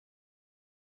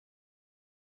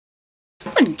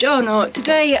Buongiorno!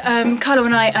 Today Carlo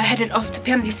and I are headed off to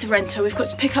Piano di Sorrento. We've got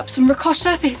to pick up some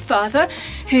ricotta for his father,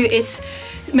 who is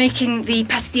making the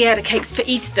pastiere cakes for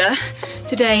Easter.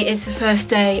 Today is the first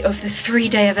day of the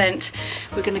 3-day event.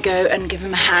 We're going to go and give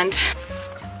him a hand.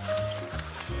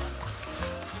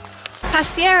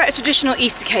 Pastiere are traditional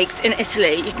Easter cakes in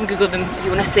Italy. You can Google them if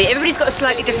you want to see. Everybody's got a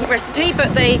slightly different recipe,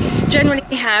 but they generally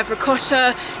have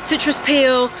ricotta, citrus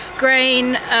peel,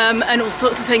 grain, and all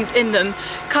sorts of things in them.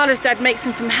 Carlo's dad makes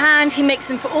them from hand. He makes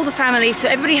them for all the family, so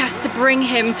everybody has to bring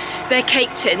him their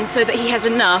cake tins so that he has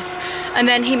enough. And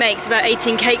then he makes about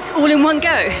 18 cakes all in one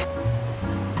go.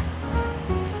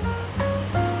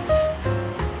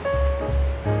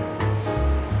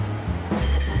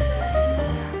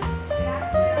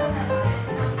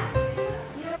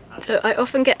 So I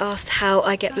often get asked how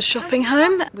I get the shopping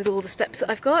home with all the steps that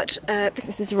I've got.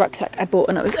 This is a rucksack I bought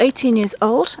when I was 18 years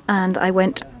old, and I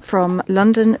went from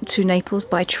London to Naples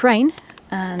by train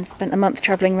and spent a month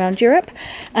travelling around Europe.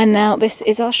 And now this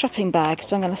is our shopping bag,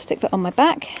 so I'm going to stick that on my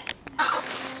back.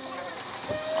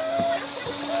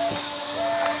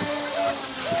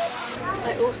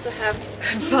 I also have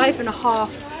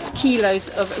 5.5 kilos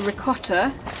of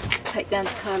ricotta to take down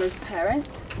to Carlo's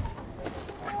parents.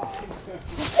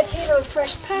 A kilo of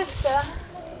fresh pasta,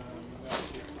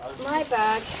 my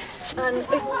bag, and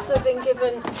we've also been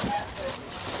given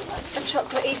a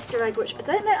chocolate Easter egg, which I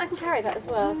don't think I can carry that as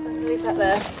well, so I'm going to leave that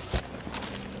there.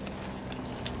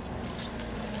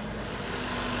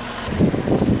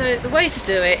 So the way to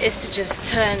do it is to just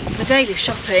turn the daily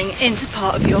shopping into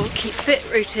part of your keep fit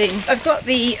routine. I've got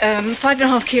the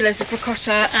 5.5 kilos of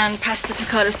ricotta and pasta for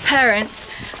Carlo's parents.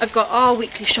 I've got our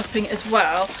weekly shopping as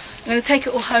well. I'm going to take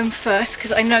it all home first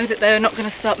because I know that they're not going to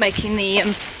start making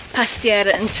the pastiere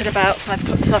until about 5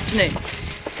 o'clock this afternoon.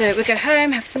 So we'll go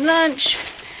home, have some lunch.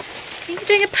 Are you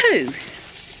doing a poo?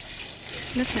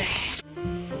 Lovely.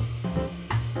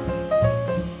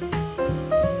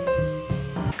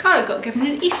 Carlo got given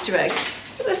an Easter egg.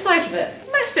 Look at the size of it.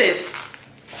 Massive.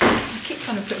 I keep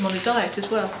trying to put him on a diet as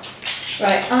well.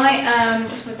 Right, I am...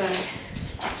 what's my bag?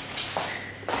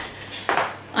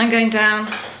 I'm going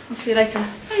down. I'll see you later.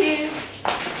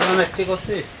 Hello.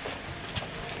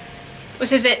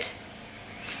 What is it?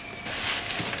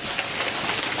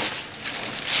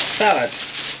 Salad.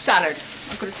 Salad.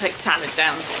 I've got to take salad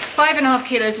down. 5.5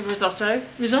 kilos of risotto.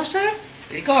 Risotto?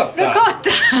 Ricotta.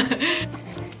 Ricotta!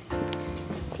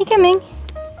 You coming?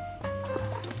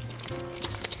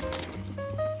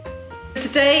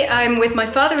 Today I'm with my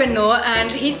father-in-law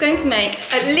and he's going to make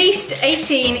at least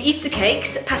 18 Easter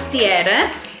cakes,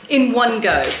 pastiere, in one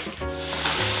go.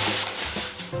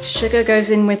 Sugar goes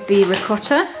in with the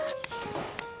ricotta.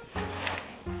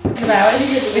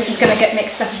 This is going to get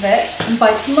mixed up a bit, and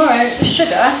by tomorrow the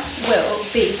sugar will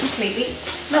be completely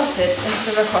melted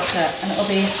into the ricotta and it'll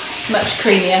be much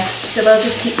creamier. So they'll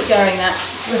just keep stirring that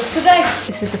the rest of the day.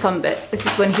 This is the fun bit. This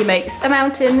is when he makes a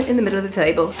mountain in the middle of the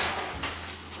table.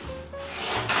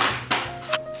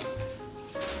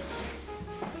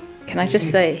 Can I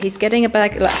just say, he's getting a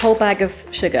bag, like whole bag of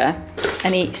sugar,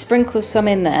 and he sprinkles some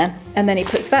in there, and then he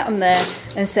puts that on there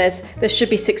and says, there should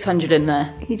be 600 in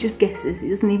there. He just guesses, he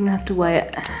doesn't even have to weigh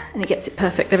it, and he gets it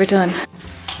perfect every time.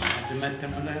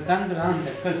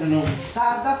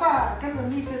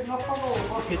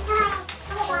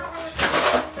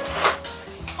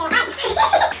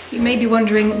 You may be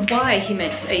wondering why he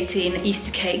makes 18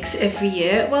 Easter cakes every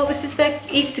year. Well, this is their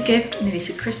Easter gift, nearly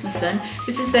to Christmas then.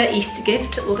 This is their Easter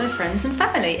gift to all their friends and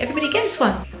family. Everybody gets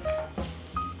one.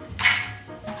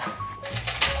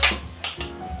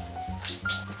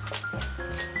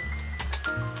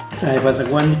 Sai, guarda,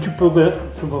 quando ci può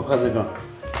si può fare qua.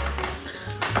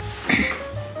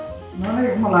 Non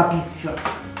è come la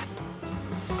pizza.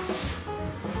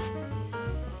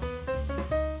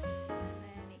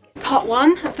 Part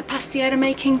 1 of the pastiere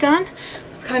making done.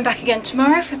 I'm coming back again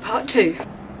tomorrow for part 2.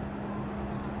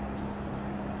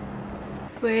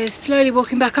 We're slowly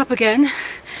walking back up again,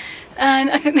 and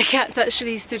I think the cat's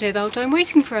actually stood here the whole time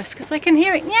waiting for us because I can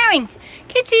hear it meowing.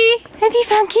 Kitty! Have you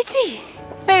found Kitty?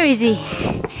 Where is he?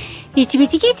 Itty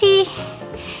bitty kitty!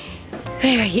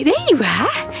 Where are you? There you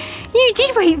are! You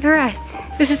did wait for us!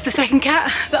 This is the second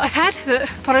cat that I've had that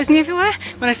follows me everywhere.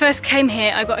 When I first came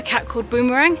here I got a cat called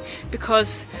Boomerang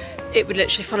because it would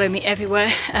literally follow me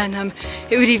everywhere, and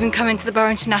it would even come into the Bar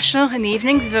International in the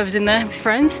evenings if I was in there with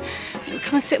friends. It would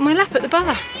come and sit on my lap at the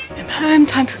bar. I'm home,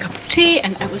 time for a cup of tea,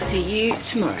 and I will see you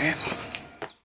tomorrow.